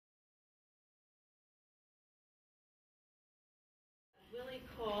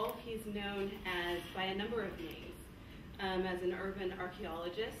he's known by a number of names, as an urban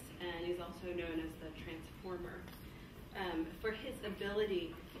archaeologist, and he's also known as the transformer, for his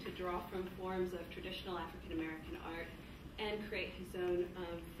ability to draw from forms of traditional African American art and create his own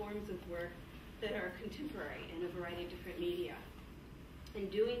forms of work that are contemporary in a variety of different media. In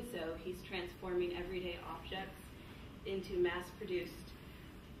doing so, he's transforming everyday objects into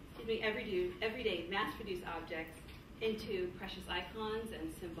everyday mass-produced objects into precious icons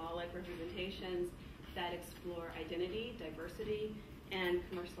and symbolic representations that explore identity, diversity, and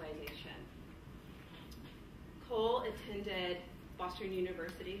commercialization. Cole attended Boston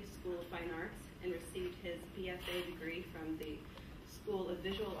University School of Fine Arts and received his BFA degree from the School of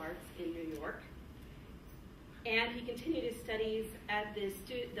Visual Arts in New York. And he continued his studies at the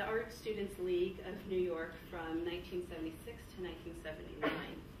Art Students League of New York from 1976 to 1979.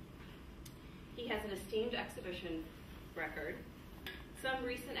 He has an esteemed exhibition record. Some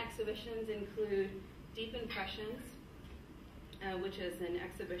recent exhibitions include Deep Impressions, which is an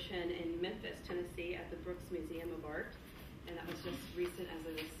exhibition in Memphis, Tennessee at the Brooks Museum of Art, and that was just recent as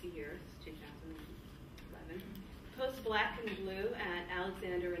of this year, 2011. Post Black and Blue at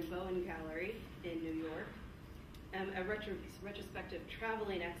Alexander and Bowen Gallery in New York. A retrospective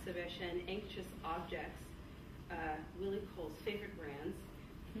traveling exhibition, Anxious Objects, Willie Cole's favorite brands,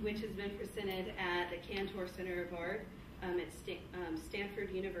 which has been presented at the Cantor Center of Art at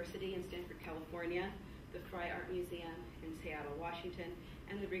Stanford University in Stanford, California, the Frye Art Museum in Seattle, Washington,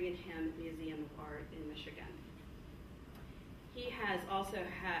 and the Brigham Museum of Art in Michigan. He has also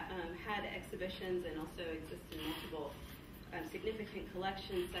had exhibitions and also exists in multiple significant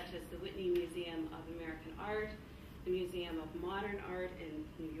collections, such as the Whitney Museum of American Art, the Museum of Modern Art in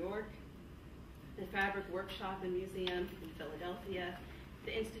New York, the Fabric Workshop and Museum in Philadelphia,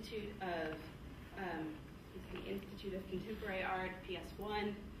 the Institute of Contemporary Art,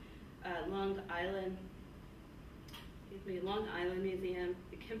 PS1, Long Island Museum,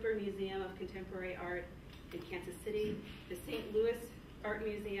 the Kemper Museum of Contemporary Art in Kansas City, the St. Louis Art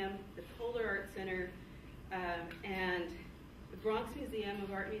Museum, the Polar Art Center, and the Bronx Museum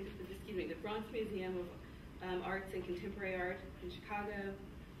of Art. The Bronx Museum of Arts and Contemporary Art in Chicago,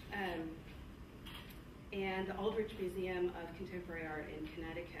 and the Aldrich Museum of Contemporary Art in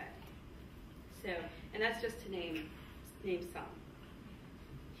Connecticut. So, and that's just to name some.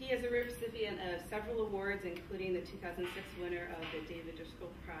 He is a recipient of several awards, including the 2006 winner of the David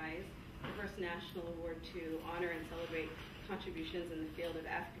Driscoll Prize, the first national award to honor and celebrate contributions in the field of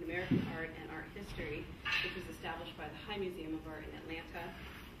African American art and art history, which was established by the High Museum of Art in Atlanta.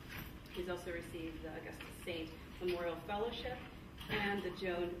 He's also received the Augustus Saint Memorial Fellowship and the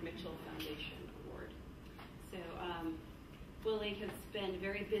Joan Mitchell Foundation Award. So Willie has been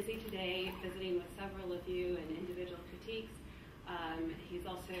very busy today, visiting with several of you and individual critiques. He's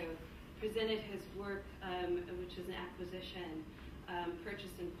also presented his work, which is an acquisition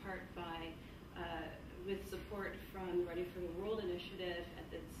purchased in part with support from the Ready for the World initiative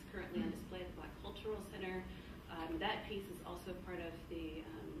that's currently on display at the Black Cultural Center. That piece is also part of the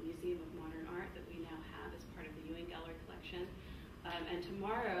Museum of Modern Art that we now have as part of the Ewing Gallery collection. And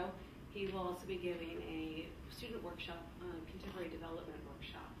tomorrow, he will also be giving a student workshop, contemporary development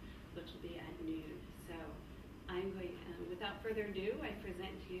workshop, which will be at noon. So I'm going, without further ado, I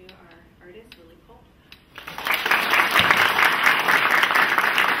present to you our artist, Willie Cole.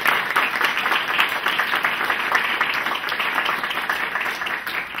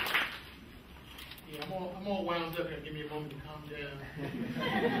 I'm all wound up here. Give me a moment to calm down.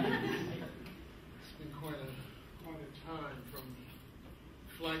 It's been quite a time, from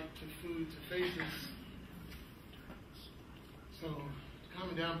flight to food to faces. So the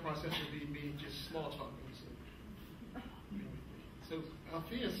calming down process would be me just small talking. So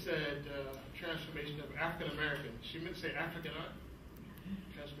Althea said transformation of African American. She meant to say African art.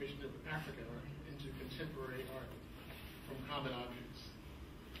 Transformation of African art into contemporary art from common objects.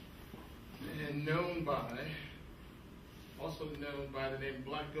 And also known by the name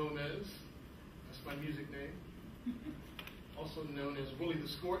Black Gomez. That's my music name. Also known as Willie the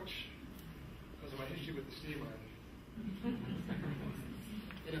Scorch, because of my history with the steam iron.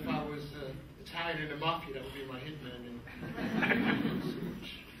 And if I was Italian in the mafia, that would be my hitman name. Scorch.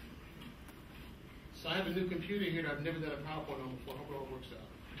 So I have a new computer here that I've never done a PowerPoint on before. I hope it all works out.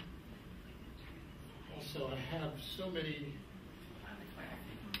 Also, I have so many,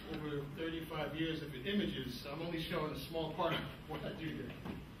 over 35 years of images, so I'm only showing a small part of what I do there.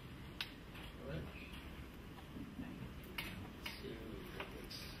 All right?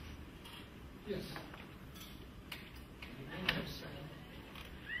 Yes.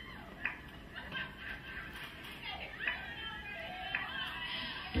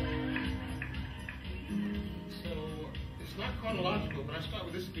 chronological, but I start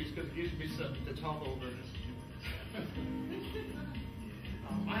with this piece because it gives me something to talk over.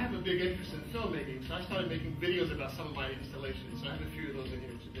 I have a big interest in filmmaking, so I started making videos about some of my installations. So I have a few of those in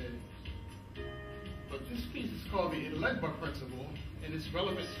here today. But this piece is called the Elegba Principle, and it's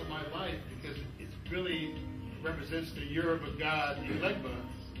relevant to my life because it really represents the Yoruba god Elegba,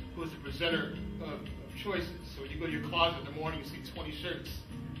 who is the presenter of choices. So when you go to your closet in the morning, you see 20 shirts.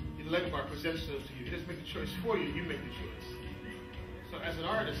 Elegba presents those to you. He doesn't make the choice for you, you make the choice. So as an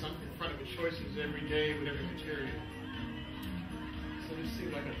artist, I'm confronted with choices every day with every material. So this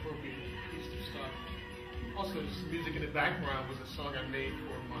seemed like an appropriate piece to start. Also, this music in the background was a song I made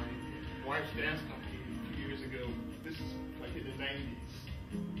for my wife's dance company a few years ago. This is like in the 90s.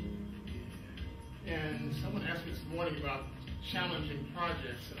 And someone asked me this morning about challenging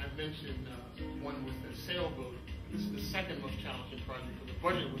projects, and I mentioned one with a sailboat. This is the second most challenging project, but the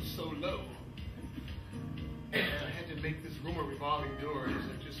budget was so low. And I had to make this room of revolving doors.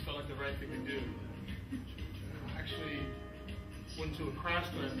 It just felt like the right thing to do. I actually went to a craft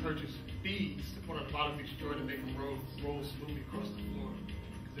store and purchased beads to put on the bottom of each door to make them roll smoothly across the floor.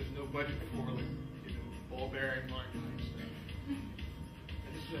 Because there's no budget for ball bearing, all that kind of stuff.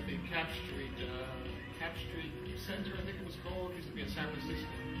 And this is at the Cap Street Center, I think it was called. It used to be in San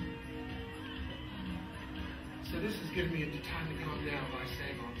Francisco. So this is giving me the time to calm down by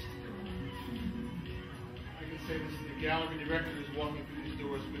saying all this stuff. I can say this is the gallery director who's walking through these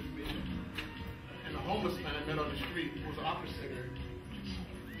doors with me. And the homeless man I met on the street who was an opera singer,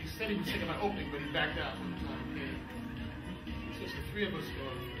 he said he was singing my opening, but he backed out when the time came. So it's the three of us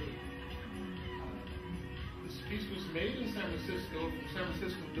going through. This piece was made in San Francisco, from San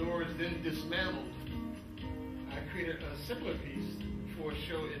Francisco doors, then dismantled. I created a similar piece for a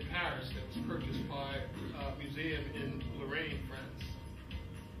show in Paris that was purchased by a museum in Lorraine, France.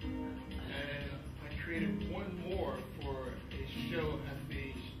 And I created one more for a show at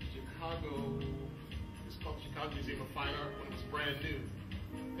the it's called the Chicago Museum of Fine Art when it was brand new.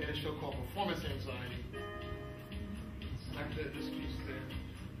 They had a show called Performance Anxiety. I did this piece there.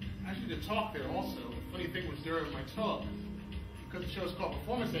 Actually, the talk there also, the funny thing was during my talk, because the show is called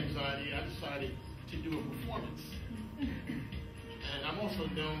Performance Anxiety, I decided to do a performance. And I'm also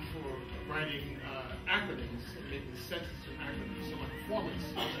known for writing acronyms and making sentences from acronyms. So my performance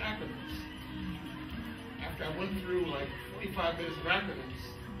was acronyms. After I went through like 45 minutes of acronyms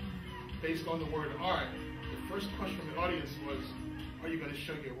based on the word art, the first question from the audience was, are you going to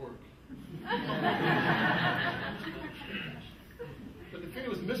show your work? But the thing that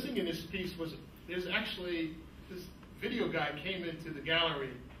was missing in this piece was there's actually, this video guy came into the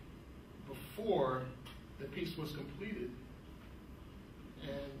gallery before the piece was completed.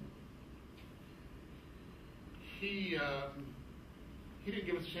 And he didn't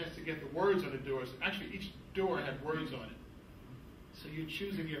give us a chance to get the words on the doors. Actually, each door had words on it. So you're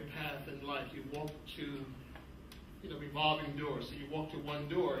choosing your path in life. You walk to, revolving doors. So you walk to one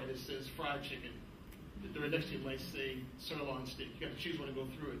door and it says fried chicken. The door next to you might say sirloin steak. You got to choose one to go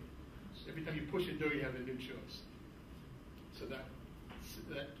through it. So every time you push a door, you have a new choice. So that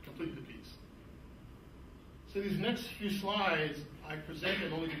completed the piece. So these next few slides, I present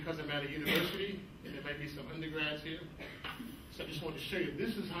them only because I'm at a university, and there might be some undergrads here. So I just wanted to show you,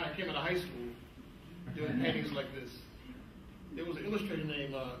 this is how I came out of high school, doing paintings like this. There was an illustrator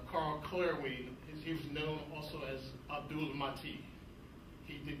named Carl Clairween. He was known also as Abdul Mati.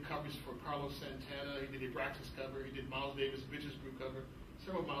 He did covers for Carlos Santana, he did a Abraxas cover, he did Miles Davis' Bitches Brew cover,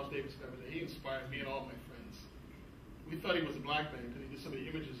 several Miles Davis covers, and he inspired me and all my friends. We thought he was a black man because he did some of the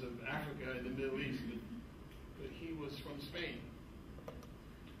images of Africa and the Middle East, but he was from Spain,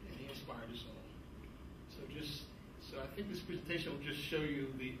 and he inspired us all. So I think this presentation will just show you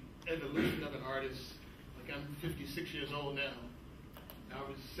the evolution of an artist. Like I'm 56 years old now. I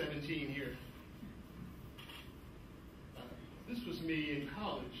was 17 here. This was me in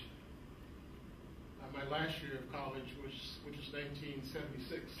college. My last year of college, which was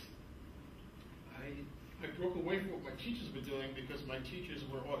 1976. I broke away from what my teachers were doing because my teachers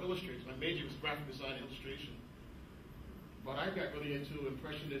were all illustrators. My major was graphic design and illustration. But I got really into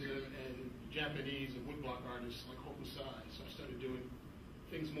Impressionism and Japanese and woodblock artists like Hokusai. So I started doing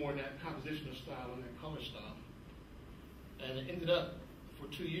things more in that compositional style and that color style. And I ended up, for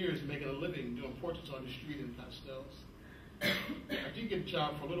 2 years, making a living doing portraits on the street in pastels. I did get a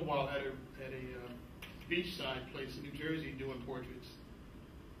job for a little while at a beachside place in New Jersey doing portraits.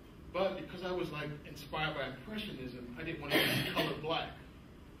 But because I was inspired by Impressionism, I didn't want to use color black.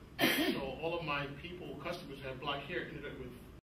 So all of my customers who had black hair, ended up with